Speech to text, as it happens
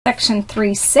Section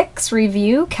 3.6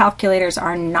 review, calculators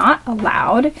are not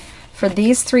allowed. For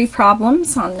these three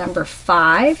problems on number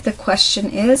 5, the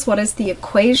question is, what is the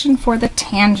equation for the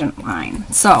tangent line?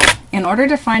 So, in order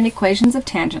to find equations of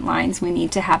tangent lines, we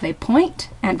need to have a point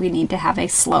and we need to have a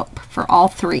slope for all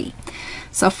three.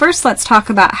 So first let's talk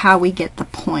about how we get the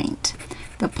point.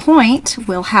 The point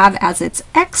will have as its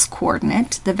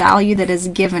x-coordinate the value that is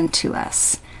given to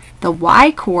us. The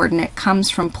y-coordinate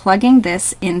comes from plugging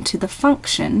this into the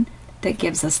function that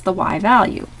gives us the y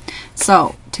value.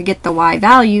 So to get the y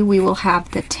value, we will have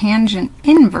the tangent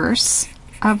inverse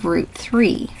of root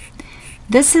 3.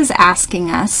 This is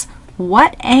asking us,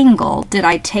 what angle did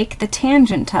I take the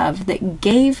tangent of that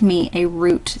gave me a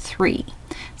root 3?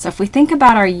 So if we think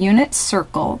about our unit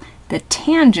circle, the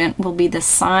tangent will be the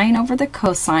sine over the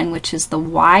cosine, which is the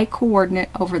y-coordinate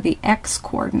over the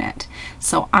x-coordinate.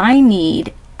 So I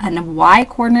need a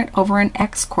y-coordinate over an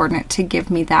x-coordinate to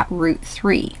give me that root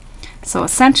 3. So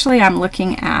essentially I'm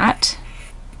looking at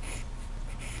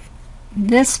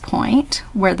this point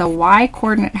where the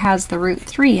y-coordinate has the root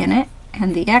 3 in it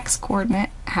and the x-coordinate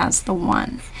has the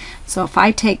 1. So if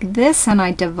I take this and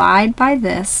I divide by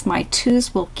this, my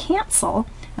 2's will cancel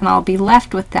and I'll be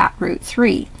left with that root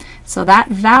 3. So that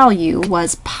value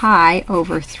was pi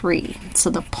over 3. So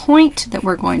the point that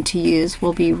we're going to use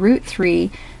will be root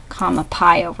 3 comma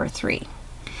pi over 3.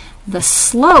 The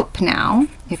slope now,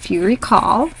 if you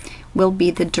recall, will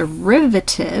be the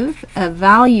derivative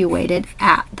evaluated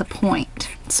at the point.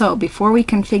 So before we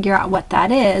can figure out what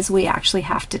that is, we actually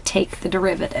have to take the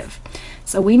derivative.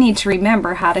 So we need to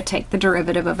remember how to take the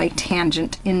derivative of a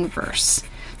tangent inverse.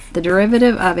 The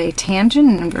derivative of a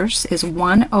tangent inverse is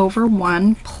 1 over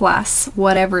 1 plus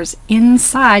whatever's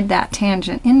inside that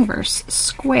tangent inverse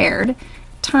squared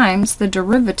times the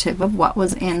derivative of what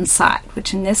was inside,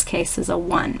 which in this case is a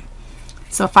 1.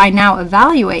 So if I now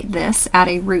evaluate this at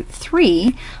a root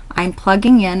 3, I'm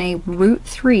plugging in a root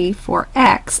 3 for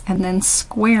x and then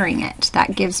squaring it.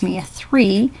 That gives me a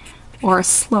 3, or a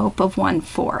slope of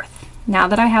 1/4. Now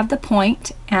that I have the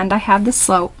point and I have the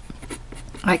slope,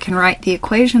 I can write the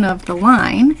equation of the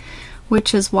line,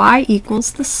 which is y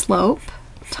equals the slope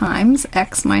times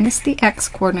x minus the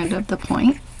x-coordinate of the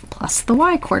point plus the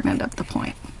y-coordinate of the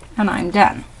point. And I'm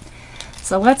done.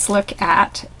 So let's look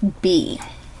at B.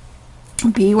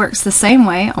 B works the same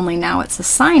way, only now it's a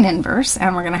sine inverse,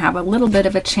 and we're going to have a little bit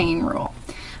of a chain rule.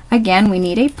 Again, we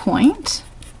need a point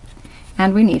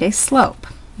and we need a slope.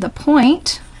 The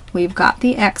point, we've got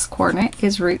the x-coordinate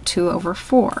is root 2 over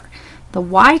 4. The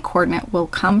y-coordinate will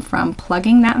come from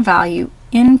plugging that value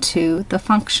into the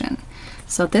function.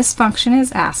 So this function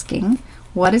is asking,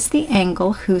 what is the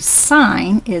angle whose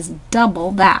sine is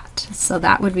double that? So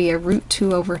that would be a root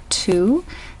 2 over 2.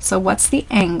 So what's the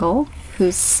angle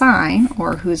whose sine,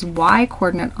 or whose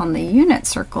y-coordinate on the unit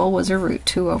circle, was a root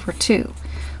 2 over 2?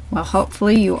 Well,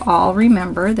 hopefully you all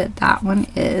remember that that one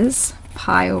is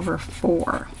pi over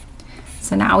 4.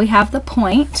 So now we have the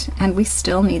point and we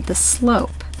still need the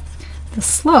slope. The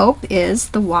slope is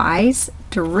the y's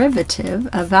derivative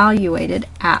evaluated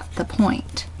at the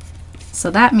point. So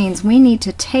that means we need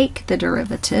to take the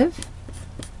derivative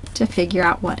to figure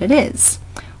out what it is.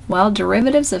 Well,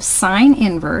 derivatives of sine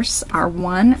inverse are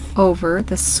 1 over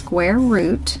the square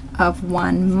root of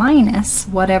 1 minus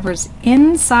whatever's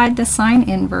inside the sine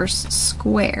inverse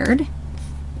squared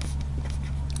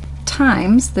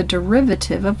times the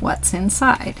derivative of what's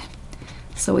inside.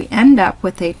 So we end up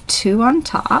with a 2 on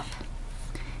top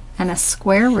and a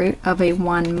square root of a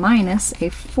 1 minus a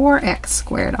 4x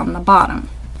squared on the bottom.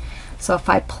 So if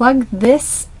I plug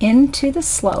this into the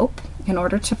slope in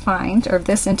order to find, or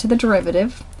this into the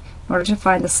derivative, in order to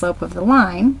find the slope of the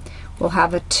line, we'll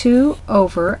have a 2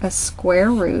 over a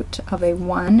square root of a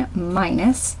 1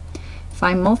 minus. If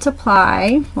I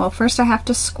multiply, well, first I have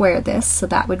to square this, so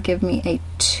that would give me a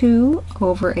 2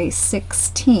 over a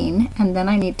 16, and then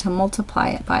I need to multiply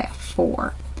it by a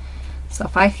 4. So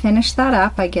if I finish that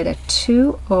up, I get a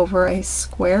 2 over a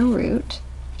square root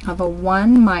of a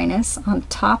 1 minus. On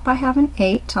top I have an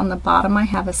 8, on the bottom I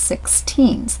have a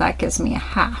 16, so that gives me a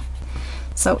half.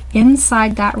 So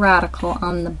inside that radical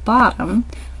on the bottom,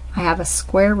 I have a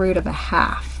square root of a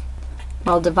half.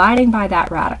 Well, dividing by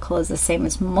that radical is the same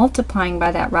as multiplying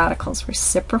by that radical's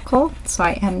reciprocal, so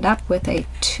I end up with a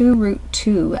 2 root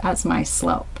 2 as my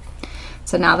slope.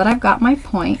 So now that I've got my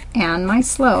point and my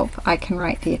slope, I can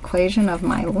write the equation of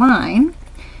my line,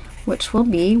 which will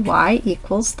be y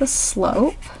equals the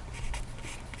slope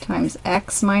times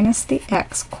x minus the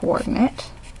x-coordinate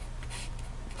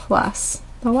plus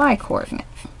the y-coordinate.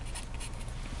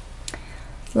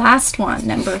 Last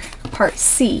one, part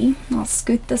C. I'll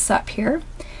scoot this up here.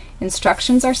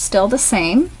 Instructions are still the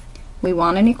same. We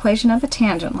want an equation of a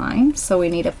tangent line, so we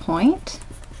need a point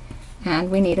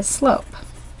and we need a slope.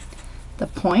 The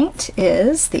point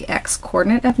is the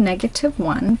x-coordinate of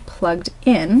 -1 plugged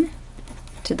in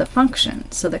to the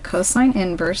function, so the cosine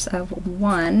inverse of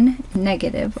 1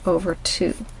 negative over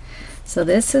 2. So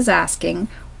this is asking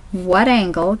what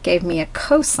angle gave me a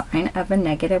cosine of a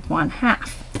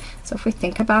 -1/2. So if we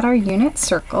think about our unit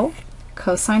circle,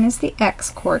 cosine is the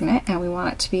x-coordinate and we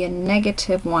want it to be a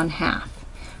 -1/2.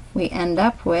 We end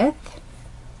up with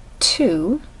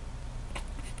 2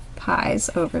 pi's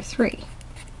over 3.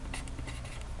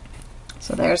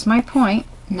 So there's my point.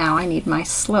 Now I need my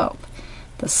slope.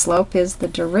 The slope is the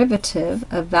derivative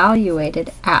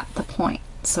evaluated at the point.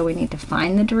 So we need to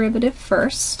find the derivative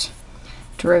first.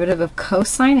 Derivative of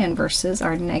cosine inverses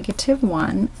are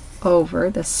 -1 over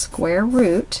the square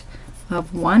root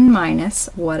of 1 minus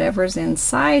whatever's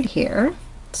inside here,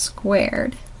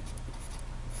 squared,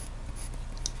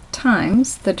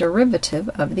 times the derivative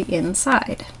of the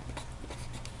inside.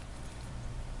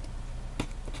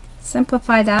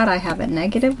 Simplify that, I have a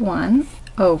 -1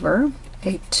 over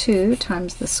a 2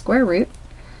 times the square root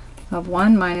of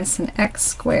 1 minus an x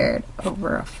squared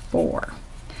over a 4.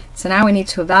 So now we need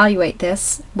to evaluate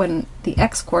this when the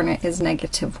x-coordinate is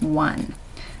 -1.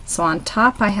 So on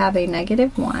top I have a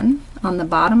 -1, on the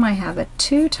bottom I have a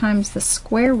 2 times the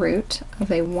square root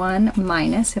of a 1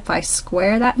 minus, if I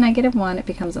square that -1 it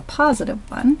becomes a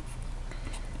 +1.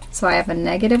 So I have a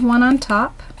 -1 on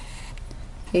top,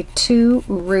 a 2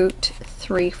 root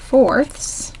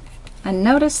 3/4, and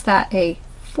notice that a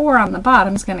 4 on the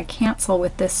bottom is going to cancel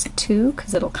with this 2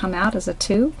 because it'll come out as a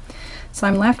 2. So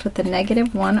I'm left with the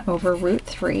 -1 over root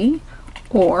 3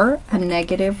 or a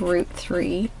 -root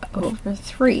 3 over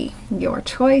 3. Your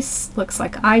choice. Looks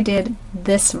like I did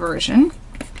this version.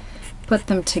 Put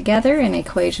them together in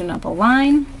equation of a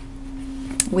line.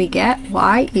 We get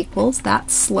y equals that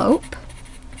slope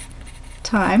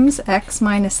times x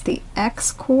minus the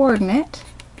x-coordinate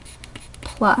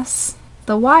plus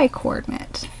the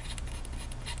y-coordinate.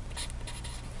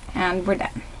 And we're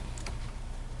done.